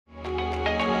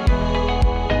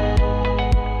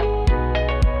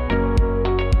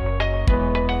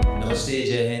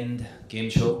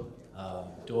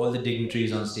to all the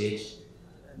dignitaries on stage.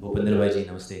 Bhupendra Bhai ji,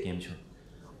 namaste, kem chho.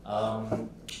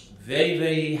 Very,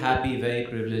 very happy, very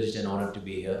privileged and honored to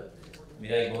be here.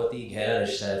 मेरा एक बहुत ही गहरा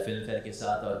रिश्ता है film fair के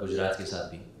साथ और गुजरात के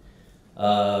साथ भी।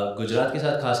 गुजरात के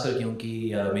साथ खासकर क्योंकि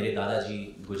मेरे दादाजी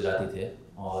गुजराती थे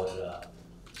और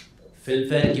फिल्म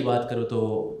फेयर की बात करूँ तो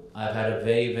I've had a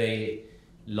very, very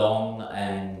long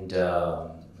and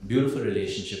beautiful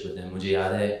relationship with them. मुझे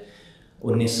याद है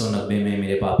 1990 में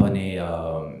मेरे पापा ने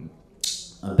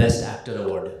बेस्ट एक्टर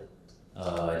अवार्ड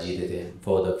जीते थे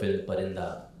for the film परिंदा,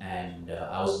 and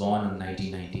I was born in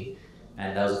 1990,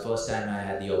 and that was the first time I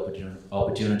had the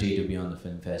opportunity to be on the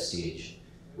Filmfare stage.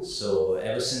 So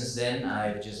ever since then,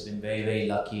 I've just been very, very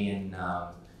lucky and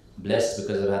blessed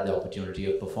because I've had the opportunity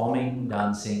of performing,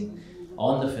 dancing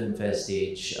on the Filmfare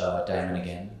stage time and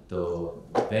again. So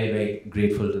very, very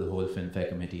grateful to the whole Filmfare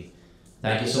committee.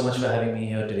 Thank you so much for having me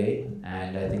here today,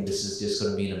 and I think this is just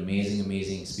going to be an amazing,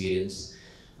 amazing experience.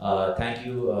 Thank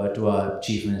you to our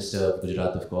Chief Minister of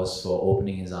Gujarat, of course, for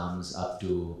opening his arms up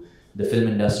to the film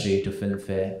industry, to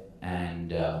Filmfare,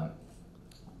 and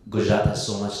Gujarat has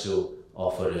so much to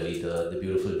offer, really. The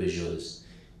beautiful visuals,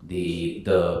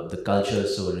 the culture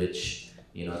is so rich.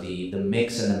 You know, the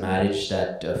mix and the marriage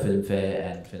that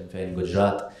Filmfare in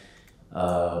Gujarat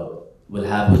will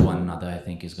have with one another, I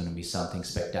think, is going to be something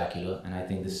spectacular. And I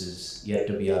think this is yet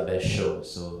to be our best show.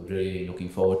 So really looking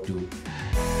forward to